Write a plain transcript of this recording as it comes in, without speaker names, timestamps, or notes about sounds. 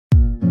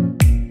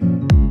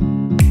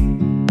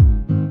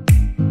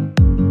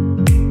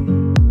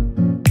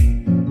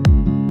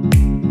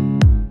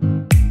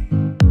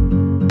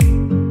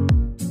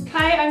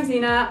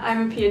Helena.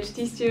 I'm a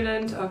PhD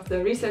student of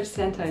the Research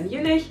Center in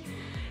Jülich.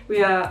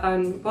 We are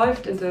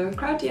involved in the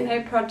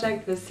CrowdDNA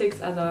project with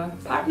 6 other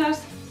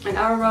partners, and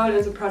our role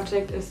in the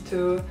project is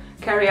to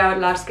carry out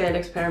large-scale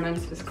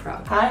experiments with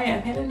crowd. Hi,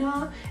 I'm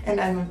Helena and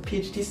I'm a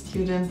PhD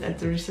student at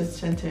the Research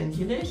Center in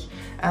Jülich,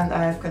 and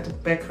I've got a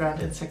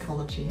background in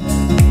psychology.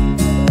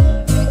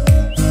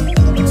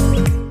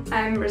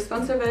 I'm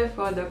responsible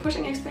for the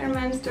pushing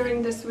experiments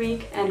during this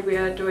week, and we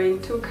are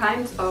doing 2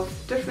 kinds of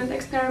different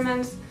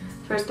experiments.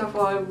 First of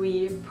all,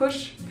 we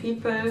push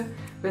people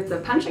with the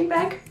punching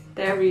bag.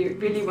 There we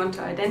really want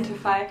to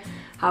identify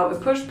how a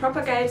push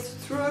propagates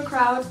through a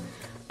crowd,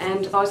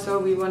 and also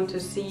we want to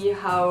see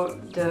how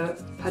the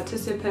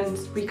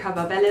participants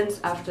recover balance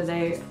after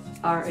they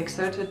are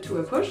exerted to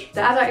a push.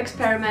 The other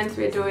experiments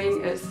we're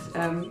doing is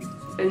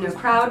in a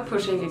crowd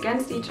pushing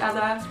against each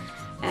other.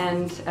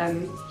 And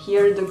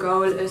here the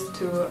goal is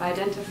to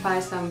identify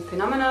some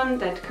phenomenon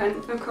that can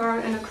occur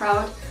in a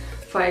crowd.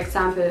 For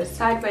example,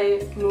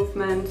 sideways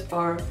movement,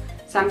 or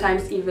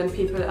sometimes even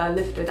people are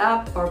lifted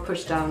up or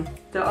pushed down.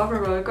 The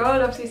overall goal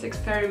of these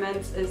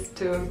experiments is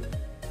to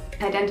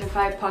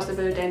identify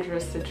possible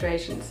dangerous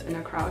situations in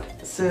a crowd.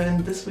 So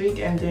in this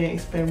week I'm doing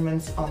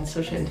experiments on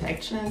social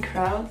interaction in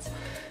crowds.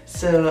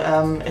 So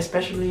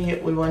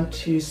especially we want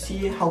to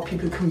see how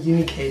people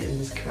communicate in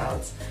these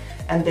crowds.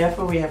 And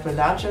therefore we have a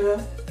larger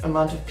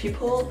amount of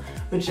people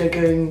which are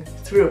going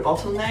through a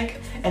bottleneck,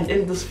 and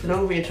in this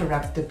flow we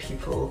interrupt the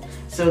people.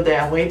 So they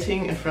are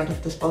waiting in front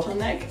of this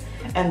bottleneck,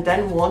 and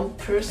then one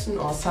person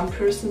or some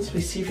persons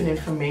receive an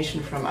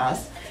information from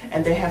us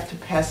and they have to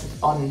pass it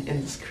on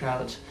in this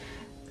crowd.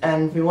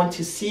 And we want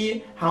to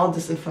see how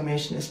this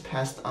information is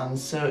passed on.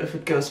 So if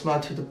it goes more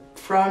to the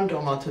front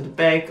or more to the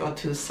back or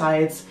to the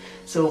sides.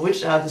 So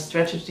which are the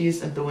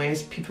strategies and the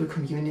ways people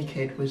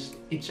communicate with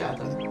each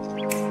other.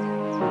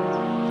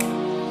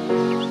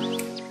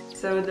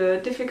 So the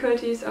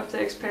difficulties of the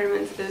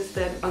experiments is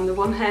that on the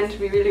one hand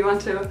we really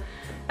want to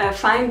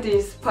find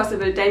these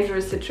possible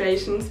dangerous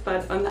situations,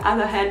 but on the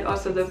other hand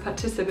also the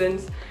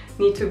participants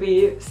need to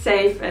be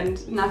safe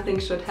and nothing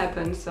should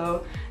happen.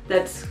 So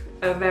that's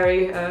a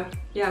very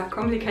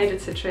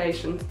complicated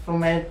situation. For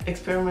my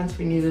experiments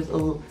we needed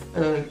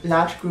a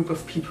large group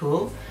of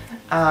people,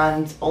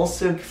 and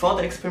also before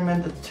the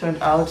experiment it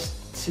turned out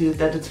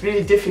that it's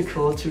really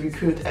difficult to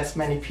recruit as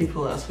many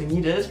people as we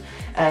needed,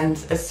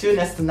 and as soon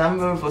as the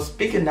number was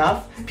big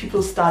enough,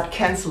 people start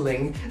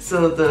cancelling.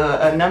 So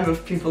the number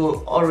of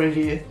people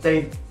already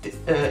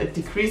it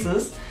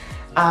decreases,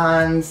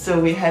 and so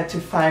we had to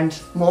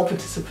find more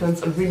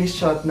participants on really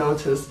short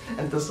notice,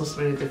 and this was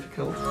really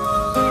difficult.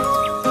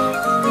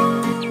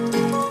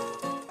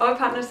 All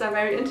partners are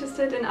very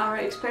interested in our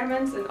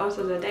experiments and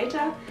also the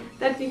data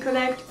that we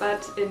collect,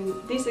 but in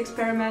these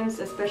experiments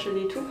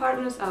especially 2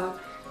 partners are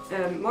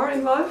more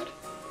involved,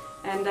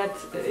 and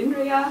that's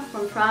INRIA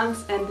from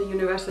France and the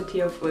University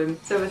of Ulm.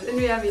 So with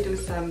INRIA we do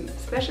some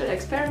special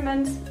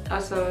experiments,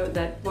 also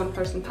that one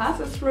person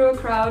passes through a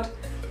crowd,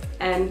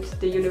 and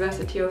the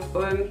University of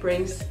Ulm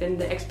brings in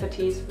the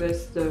expertise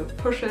with the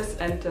pushes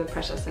and the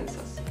pressure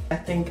sensors. I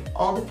think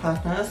all the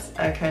partners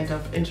are kind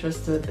of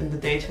interested in the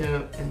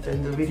data and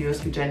in the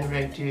videos we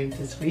generate during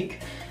this week.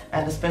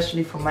 And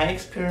especially for my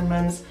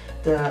experiments,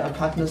 the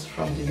partners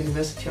from the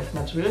University of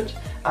Madrid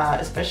are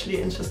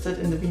especially interested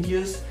in the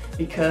videos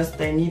because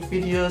they need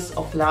videos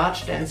of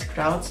large, dense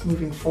crowds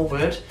moving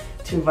forward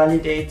to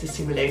validate the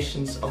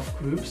simulations of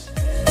groups.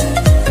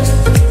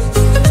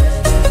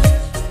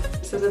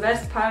 So the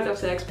best part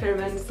of the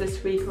experiments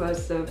this week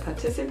was the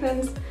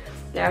participants.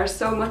 They are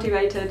so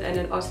motivated, and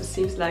it also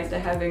seems like they're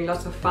having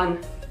lots of fun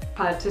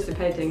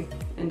participating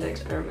in the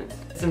experiment.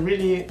 It's a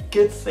really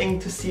good thing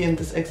to see in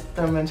this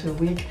experimental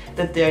week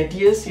that the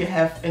ideas you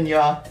have in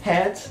your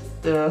head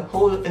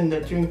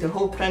during the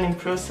whole planning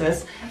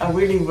process are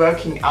really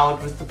working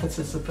out with the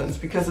participants,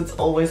 because it's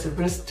always a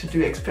risk to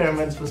do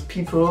experiments with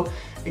people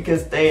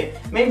because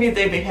maybe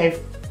they behave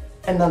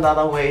in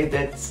another way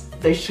that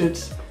they should,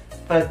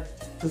 but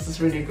this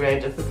is really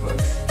great if it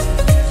works.